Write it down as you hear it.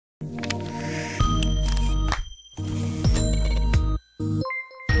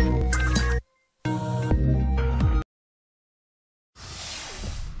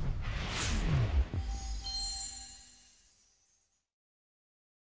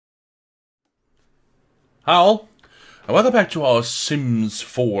How? And welcome back to our Sims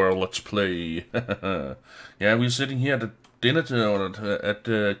 4 Let's Play. Yeah, we're sitting here at the dinner at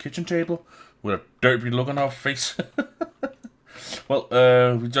the kitchen table with a derpy look on our face. Well,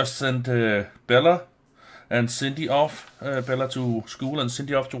 we just sent Bella and Cindy off. Bella to school and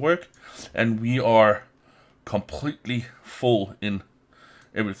Cindy off to work. And we are completely full in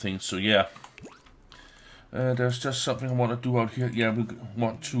everything. So yeah, there's just something I want to do out here. Yeah, we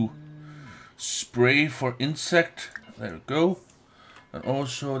want to spray for insect. There we go. And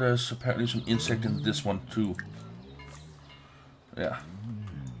also there's apparently some insect in this one too. Yeah.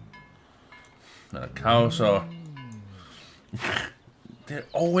 Now the cows are... they're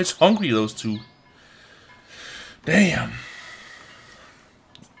always hungry, those two. Damn.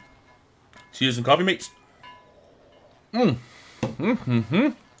 Cheers and coffee, mates.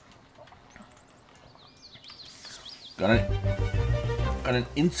 Got an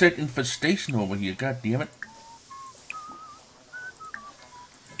insect infestation over here, god damn it.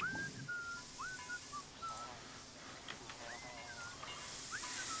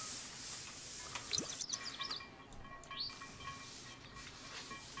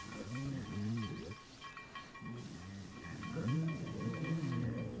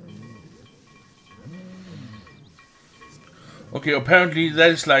 Okay, apparently that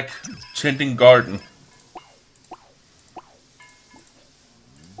is like tending garden.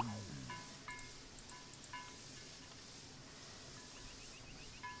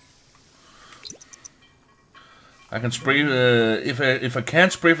 I can spray, if I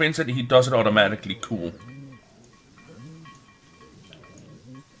can't spray for insect, he does it automatically. Cool.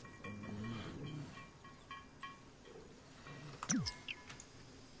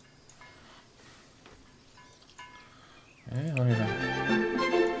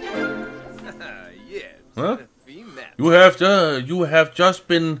 Huh? You have just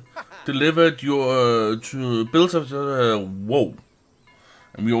been delivered your to bills of whoa,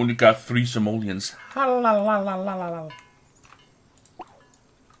 and we only got 3 simoleons. Oh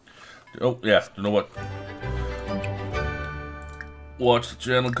yeah, you know what? Watch the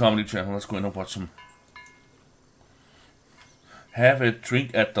channel, comedy channel. Let's go in and watch some. Have a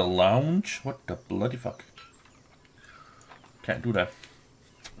drink at the lounge. What the bloody fuck? Can't do that.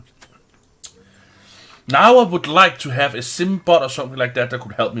 Now I would like to have a Simbot or something like that that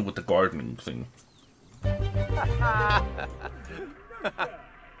could help me with the gardening thing.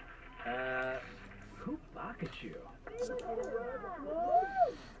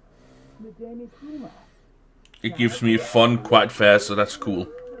 It gives me fun quite fast, so that's cool.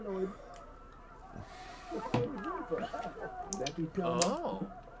 Oh.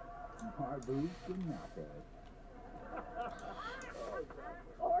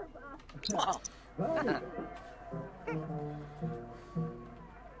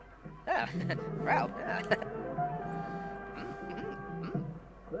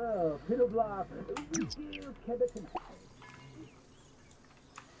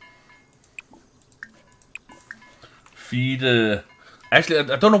 Feed, actually,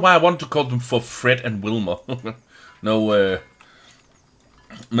 I don't know why I wanted to call them for Fred and Wilma. No,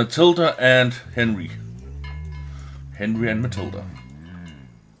 Matilda and Henry. Henry and Matilda.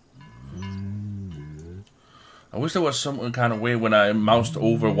 I wish there was some kind of way when I moused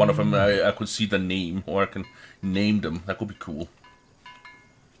over one of them I could see the name, or I can name them. That could be cool.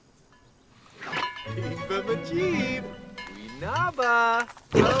 Viva Majib! Winaba!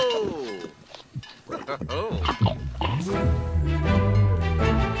 Oh!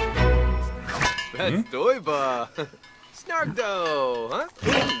 That's Doiba! Snarkdo! Huh?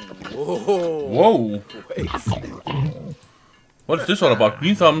 Whoa! Whoa! Wait. What is this all about?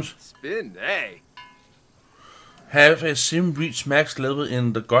 Green thumbs? Spin, hey! Have a sim reach max level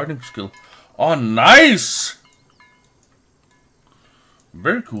in the gardening skill. Oh, nice!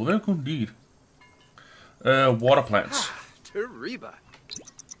 Very cool indeed. Water plants. Teriba.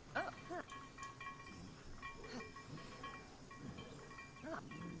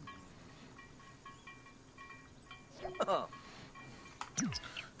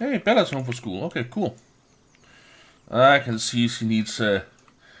 Hey, Bella's home for school. Okay, cool. I can see she needs to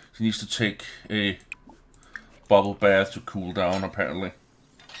take a bubble bath to cool down. Apparently,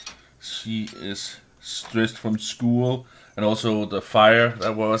 she is stressed from school and also the fire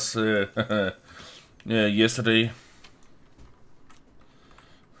that was yeah, yesterday.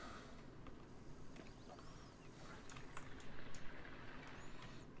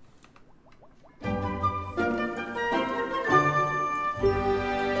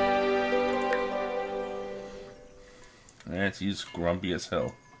 And she's grumpy as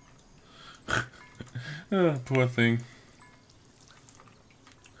hell. Oh, poor thing.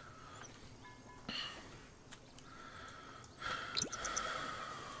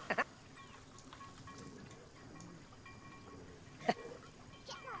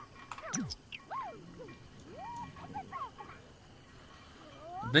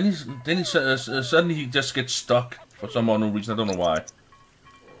 Suddenly he just gets stuck for some unknown reason. I don't know why.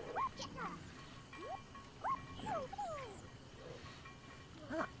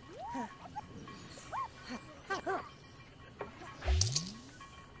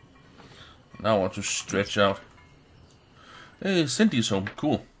 Now I want to stretch out. Hey, Cindy's home.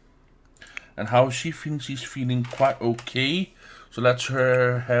 Cool. And how is she feeling? She's feeling quite okay. So let's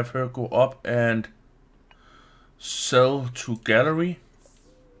have her go up and sell to gallery.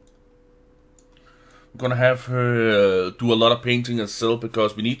 I'm gonna have her do a lot of painting and sell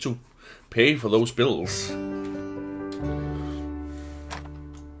because we need to pay for those bills.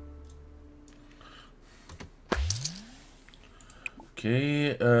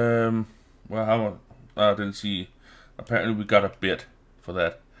 Okay, well, how I didn't see. Apparently we got a bid for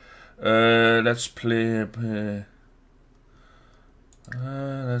that. Let's play,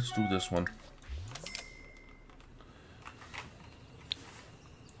 let's do this one.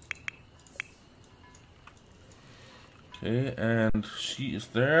 Okay, and she is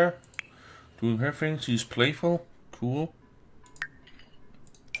there, doing her thing. She's playful, cool.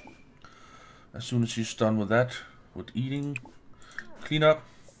 As soon as she's done with that, with eating, clean up,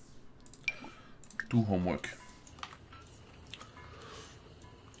 do homework.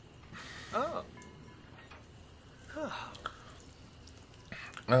 Oh.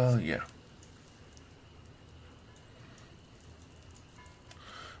 Yeah.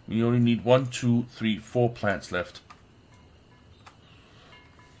 We only need 1, 2, 3, 4 plants left.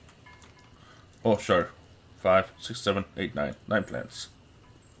 Oh, sure. 5, 6, 7, 8, 9. 9 plants.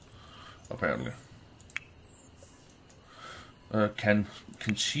 Apparently. Can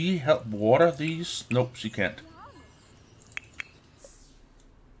she help water these? Nope, she can't.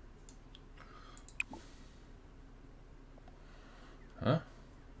 Huh?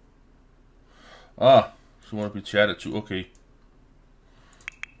 Ah, she want to be chatted to. Okay.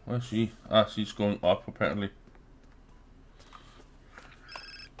 Where's she? Ah, she's going up apparently.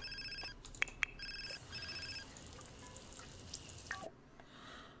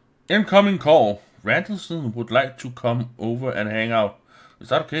 Incoming call. Randallson would like to come over and hang out. Is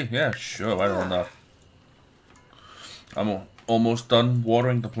that okay? Yeah, sure. Why not? I'm almost done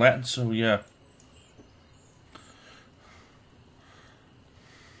watering the plants, so yeah.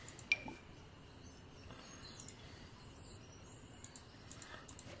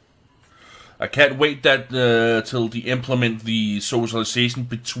 I can't wait that till they implement the socialization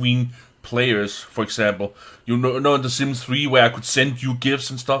between players. For example, you know in The Sims 3 where I could send you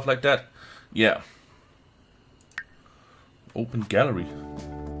gifts and stuff like that. Yeah. Open gallery.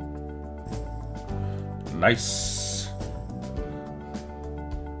 Nice.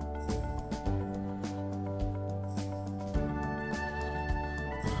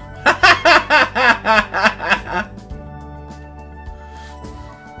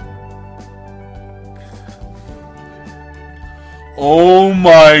 Oh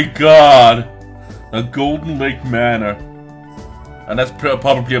my god! A Golden Lake Manor. And that's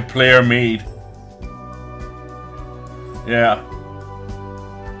probably a player made. Yeah.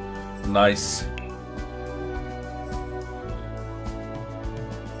 Nice.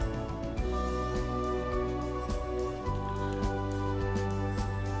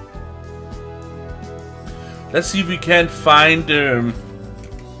 Let's see if we can find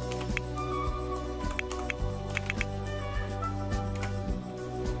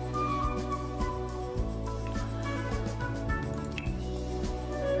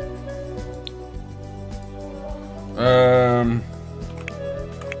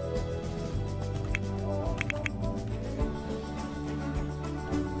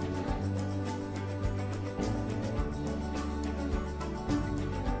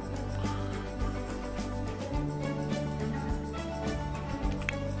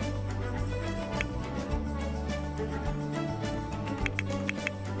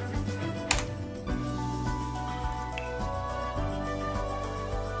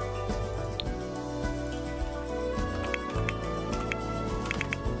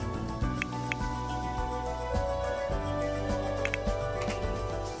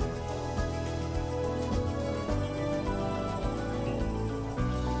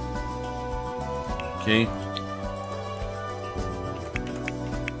okay.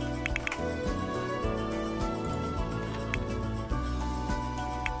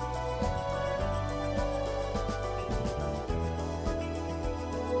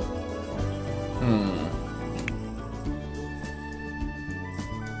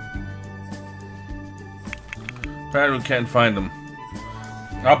 Apparently we can't find them.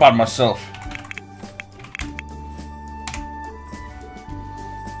 How about myself?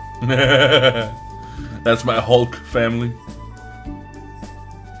 That's my Hulk family.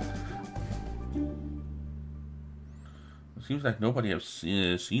 Seems like nobody has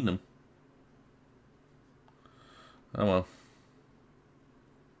seen them. Oh well.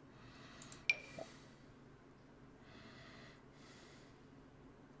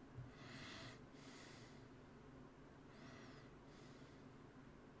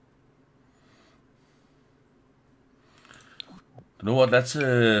 You know what? That's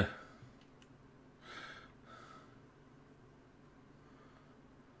nah.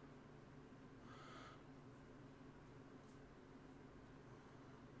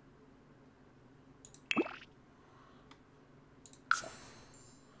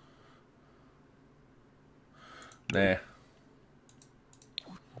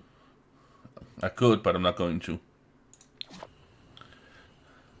 I could, but I'm not going to.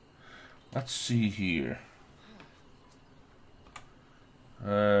 Let's see here.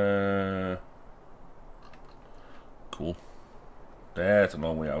 Cool. That's a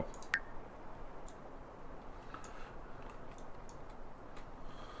long way out.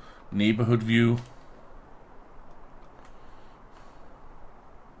 Neighborhood view.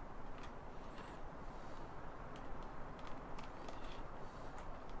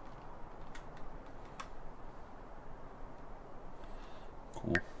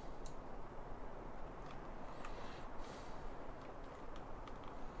 Cool.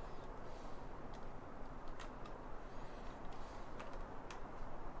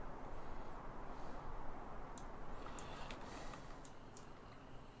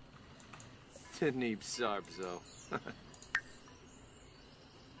 Tidney Sarbzo.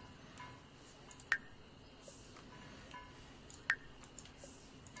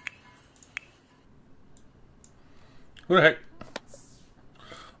 Who the heck?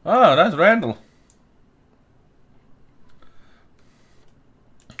 Oh, that's Randall.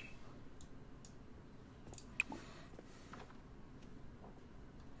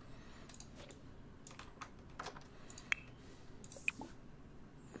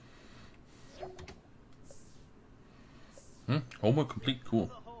 Homework complete.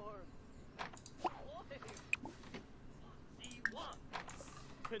 Cool.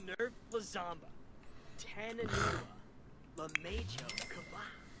 Nerve Lazamba, Tananua, Lamacho, Kaba,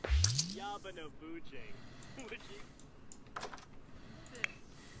 Yabano Bujing,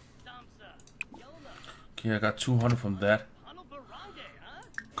 Okay, I got 200 from that.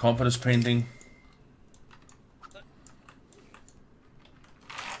 Confidence painting.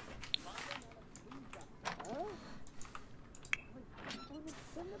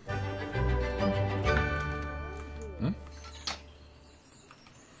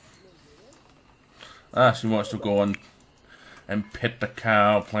 Ah, she wants to go on and pet the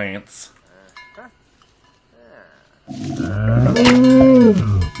cow plants.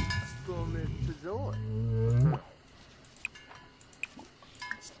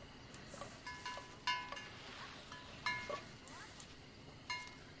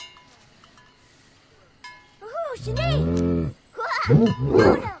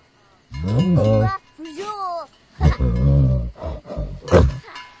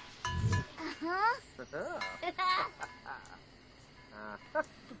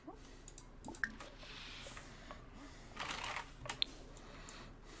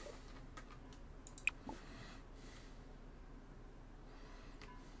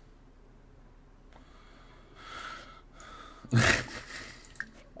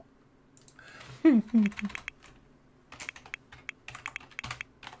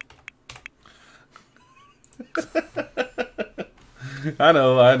 I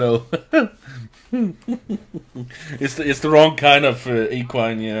know. It's the wrong kind of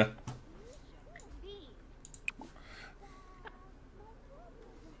equine, yeah.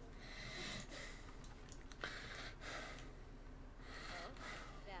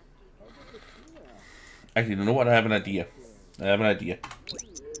 Actually, you know what? I have an idea.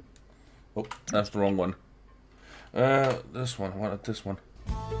 Oh, that's the wrong one. This one. I wanted this one.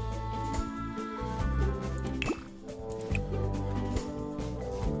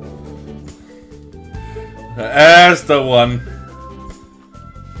 That's the one.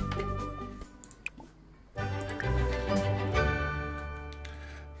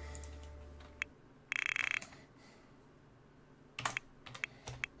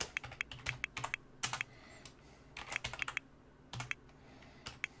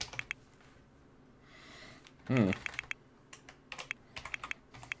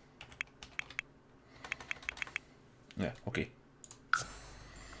 Yeah, okay.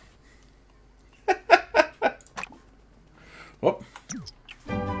 Whoop.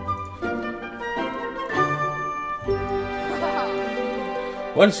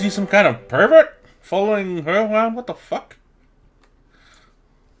 What, is he some kind of pervert? Following her around? What the fuck?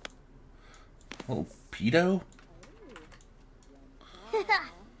 Oh, pedo?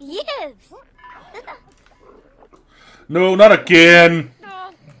 close. No, not again.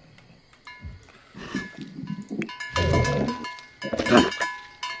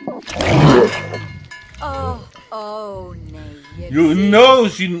 Oh, nee. You know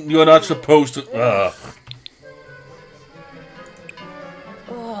you're not supposed to. Ugh.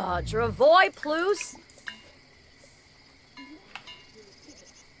 Oh, Dravoy plus.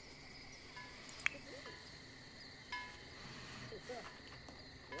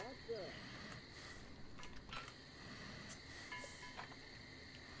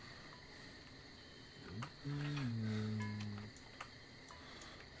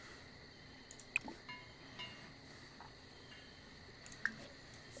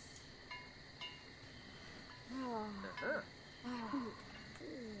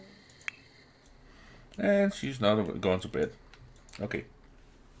 And she's not going to bed. Okay.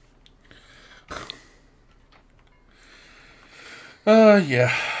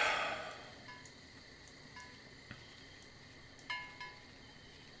 Yeah.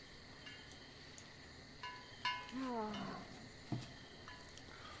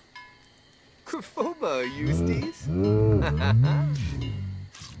 Krafoba, Eustace.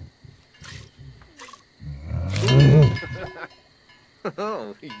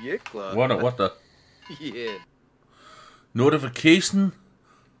 Oh, Yikla. What the? Yeah. Notification?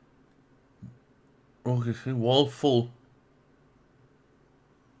 Okay, wall full.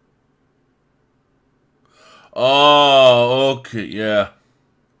 Oh, okay, yeah.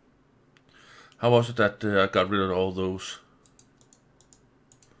 How was it that I got rid of all those?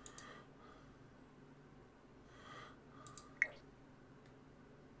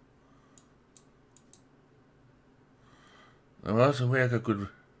 There was a way I could.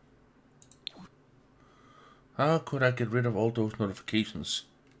 How could I get rid of all those notifications?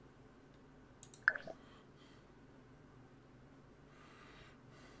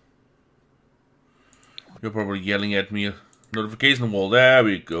 You're probably yelling at me. Notification wall. There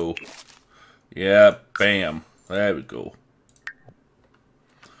we go. Yeah, bam. There we go.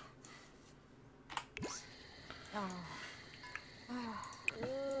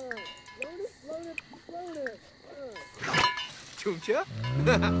 Chuncha?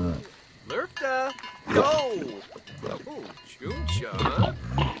 Lurfta? Go! Oh, Chuncha, huh?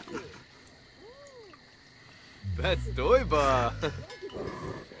 Bestoiba!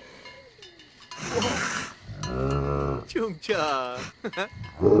 Chuncha!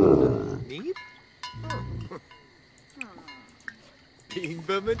 Neep?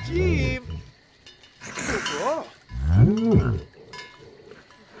 Bimba Majib! Oh!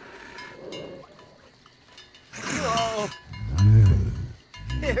 Oh!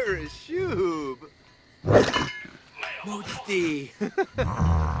 There is Shoob! Mootsti!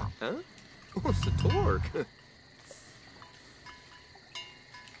 Huh? What's the torque?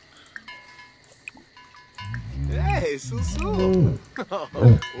 Hey, Susu!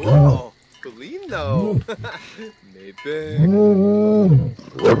 Oh, Belino! Maybe.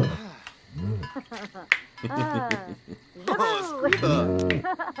 Oh, Scriba!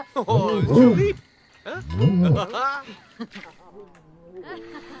 Oh, Julie! Huh?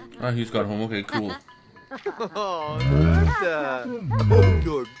 Ah, he's got home. Okay, cool. Oh, Nurda!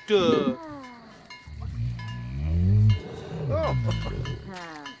 Oh, Nurda! Oh!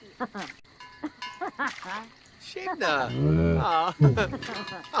 Shigna! Ah!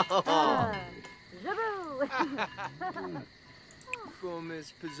 Oh! From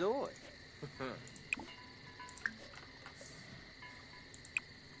Miss Pazoi.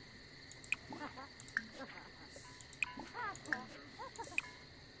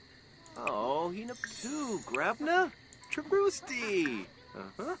 Oh, he up too, Grabna? Trabrusti!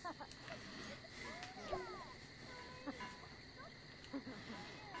 Uh-huh.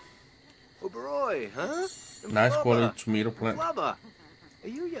 Oberoi, huh? Nice quality tomato plant. Flubba!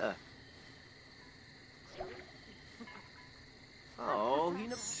 Ayuya! Oh, he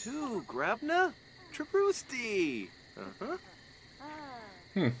up too, Grabna? Trabrusti! Uh-huh.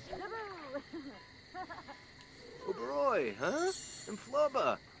 Oberoi, huh? And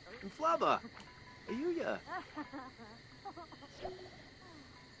Flubba! And Flubba! Ayuya!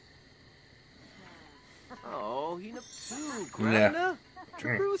 Oh, he up too, Grabna?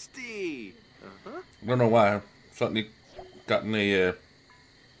 Trabrusti! Uh-huh. I don't know why. I've suddenly gotten a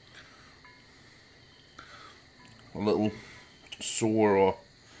little sore or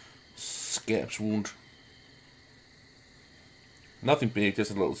scabs wound. Nothing big, just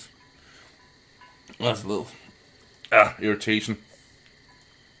a little. That's a little irritation.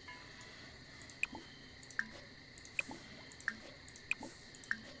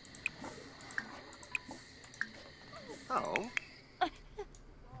 Oh.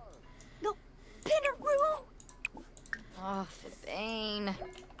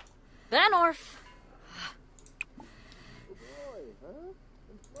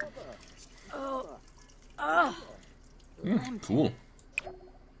 Cool.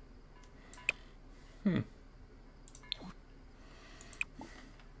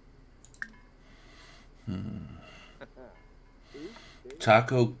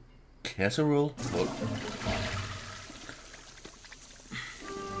 Taco casserole? What?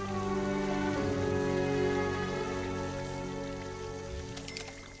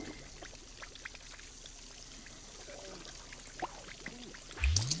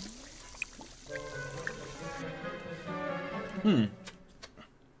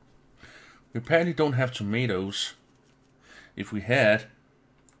 We apparently don't have tomatoes. If we had...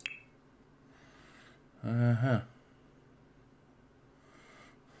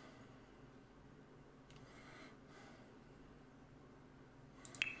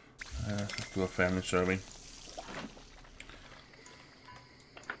 Let's do a family serving.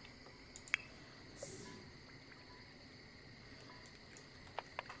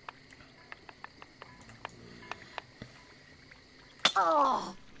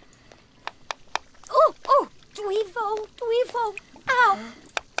 Oh. Oh, Dweevo. Ow.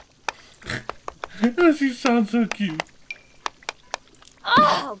 She sounds so cute.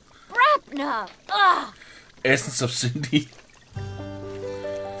 Oh, Brapna. Oh. Essence of Cindy.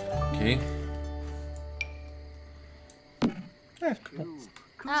 Okay. Yeah, cool.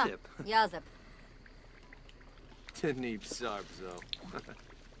 Ah, Kuzip. Yazip. Tenib Sarbzo.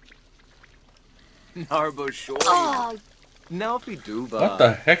 Narbo Shoy. Oh, Nelfi Duba. What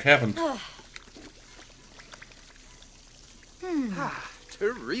the heck happened?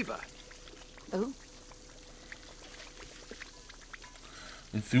 Teriba. oh.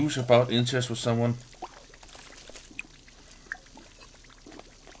 Enthused about incest with someone?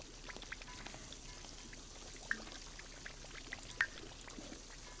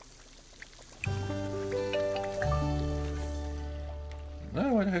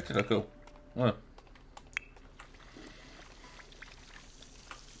 No, where the heck did I go? Oh.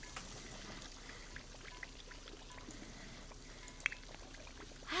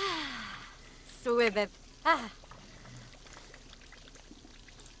 Swibib. Ah.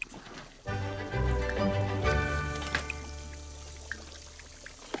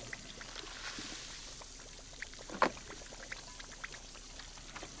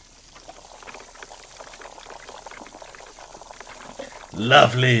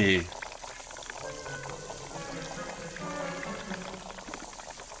 Lovely!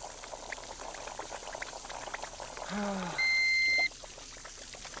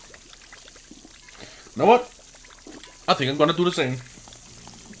 You know what? I think I'm gonna do the same.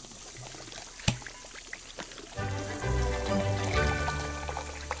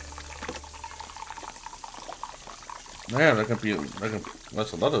 Yeah,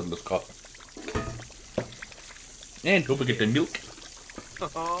 that's a lot of this cup. And don't forget the milk.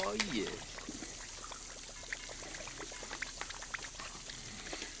 Oh, yeah.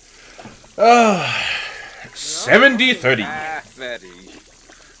 Ah, 70-30. Ah, Betty.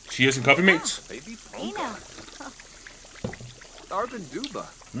 Cheers and coffee, mates. Baby Hey Ponka. now. Arben Duba.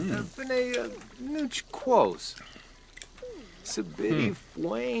 Bene Nuch Quos. Sabidi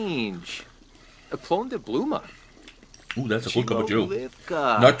Flange. A Plon de Bluma. Ooh, that's a good cup of joe.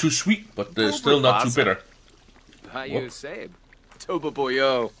 Livka. Not too sweet, but still not too bitter. How you say? Toba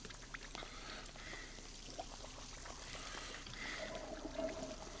Boyo.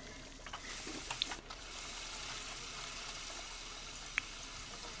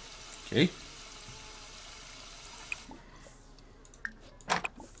 Okay.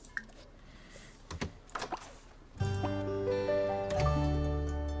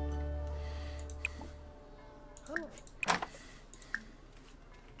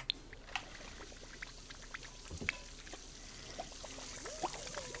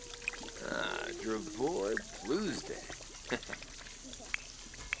 Dravoy Blues Day.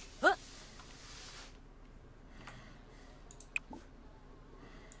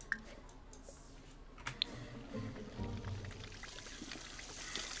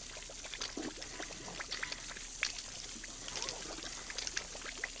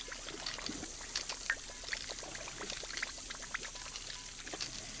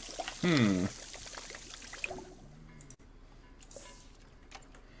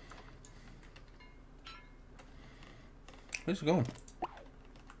 Where's he going?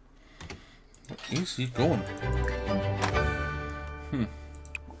 Where is he going?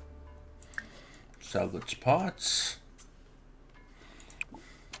 Salvage parts.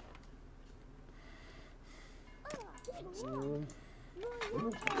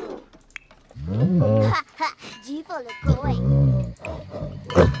 Jivo Lagoy.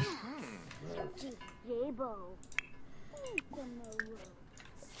 Jabo.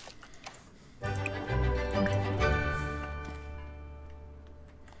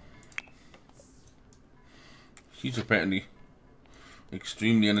 He's apparently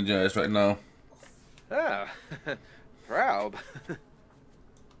extremely energized right now. Ah, proud.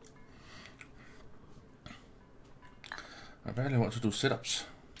 I barely want to do sit-ups.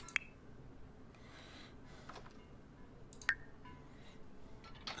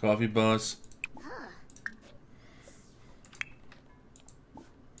 Coffee buzz.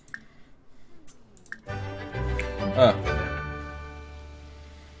 Ah.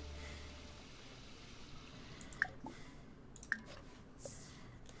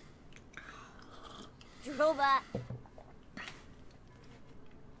 Drova.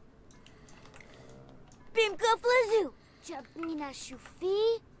 Bimka flazu. Chapnina shufi.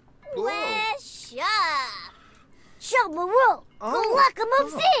 Wesha. Shabaro.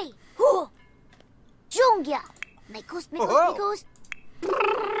 Galakamopsi. Jungya. Mikos.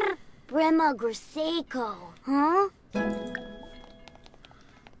 Brema Graseko. Huh?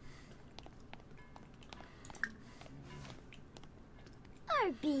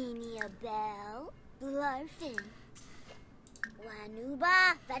 Arbinia Bell. Blarfin. Wanuba.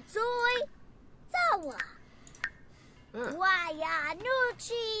 Vatsoi. Zawa.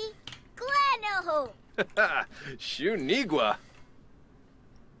 Wayanuchi. Glenoho. Shunigwa.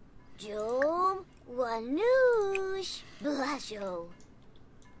 Jom. Wanush. Blasho.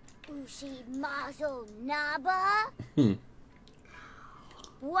 Ushi Mazo Naba.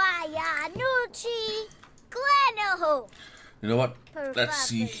 Wayanuchi. Glenoho. You know what? Let's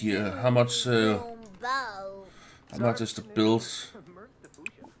see here. How much is the bills?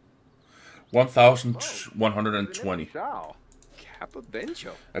 1,120.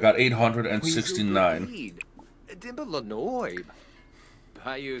 Capabencho. I got 869. Dimbalanoib.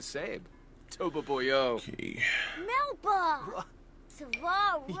 Bayou Sabe. Toba Boyo. Okay. Melba.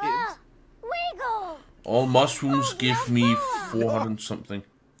 Savara. Wiggle. All mushrooms give me 400 something.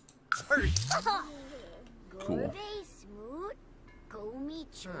 Cool. Gorbe Smoot. Gomi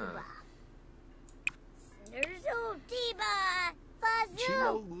Chuba. Snurzo Tiba.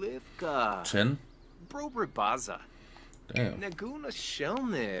 Chino Fazoo. Livka. 10? Brobribaza. Damn. Naguna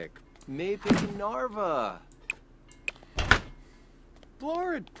Shelnik. Mapik Narva.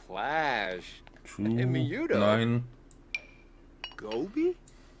 Blorid Plash. 2, Miudo. 9. Gobi?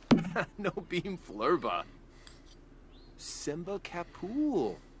 No Beam Flurba. Simba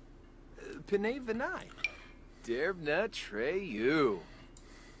Kapul. Pinay Vinay. Derbna Treyu.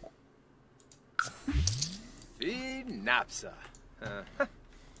 Finapsa.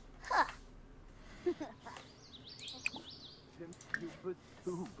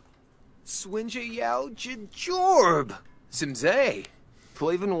 Swinja Yao Jajorb. Simze.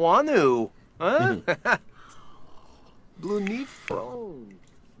 Plavin Wanu. Huh? Blue Neat Phone.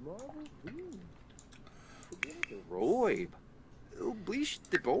 Marvel Boom. Roib. Ublish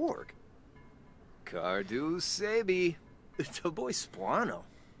de Borg. Cardu Sebi. Toboy Splano.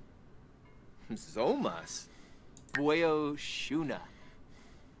 Zomas. Bueo Shuna.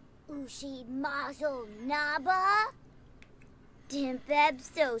 Ushi Mazo Naba. Dimpeb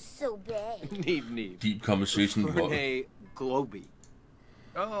so bad. Neeb. Deep conversation. Ferne Globy.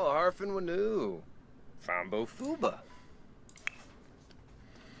 Oh, Harfin Wanu. Fambo Fuba.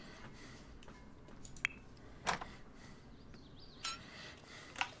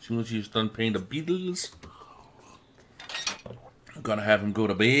 As soon as he's done paying the Beatles, I'm gonna have him go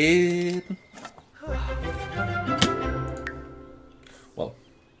to bed. Well,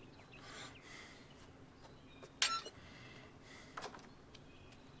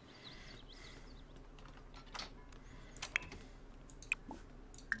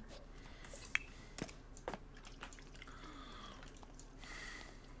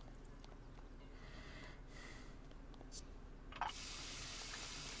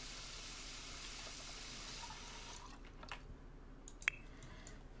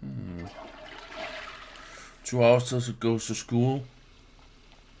 two hours till it goes to school.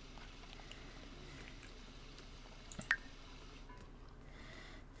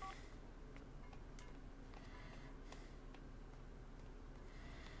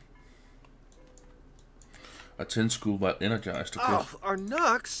 Attend school while energized. Okay. Oh, our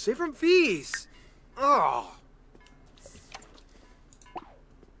Nux, save from fees. Oh.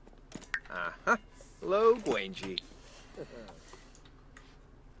 Uh-huh. Low Gwangy.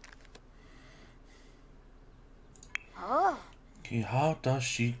 Oh. Okay, how does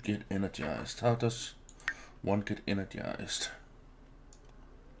she get energized? How does one get energized?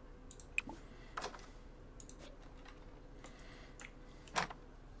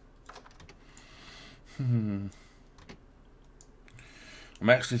 I'm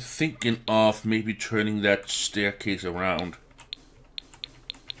actually thinking of maybe turning that staircase around.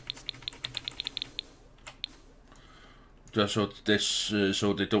 Just so this,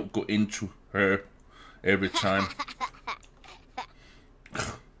 so they don't go into her every time.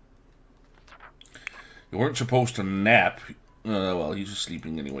 You weren't supposed to nap. Well, he's just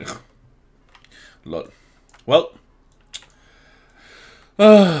sleeping anyway. Lol. Well.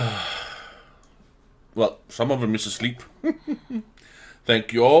 Well, some of them is asleep.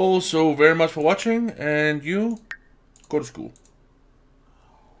 Thank you all so very much for watching, and you go to school.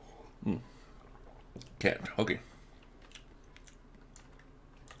 Can't. Okay.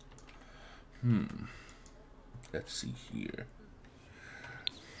 Let's see here.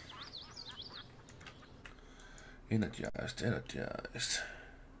 Energized.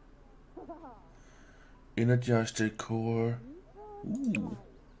 Energized decor. Ooh.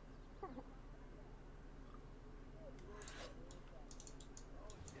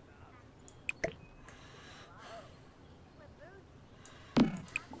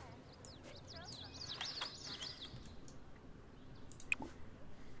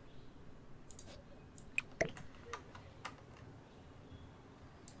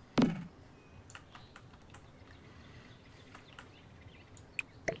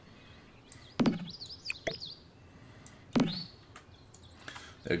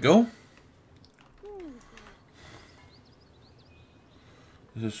 There you go.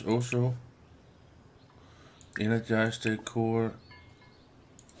 This is also energized decor.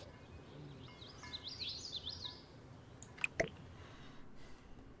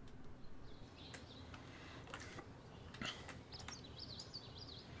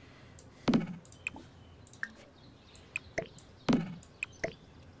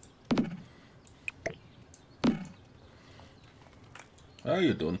 How are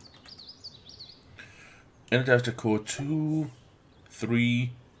you doing? Energized decor 2,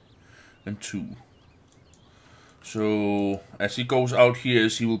 3, and 2. So as he goes out here,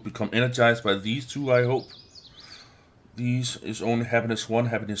 he will become energized by these two, I hope. These is only happiness 1,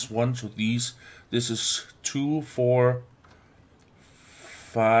 so this is 2, 4,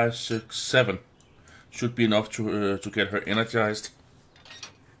 5, 6, 7. Should be enough to get her energized.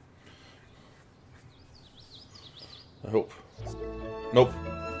 I hope. Nope.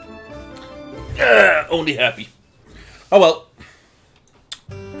 Only happy. Oh well.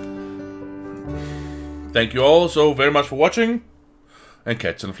 Thank you all so very much for watching, and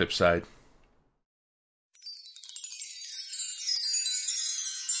catch you on the flip side.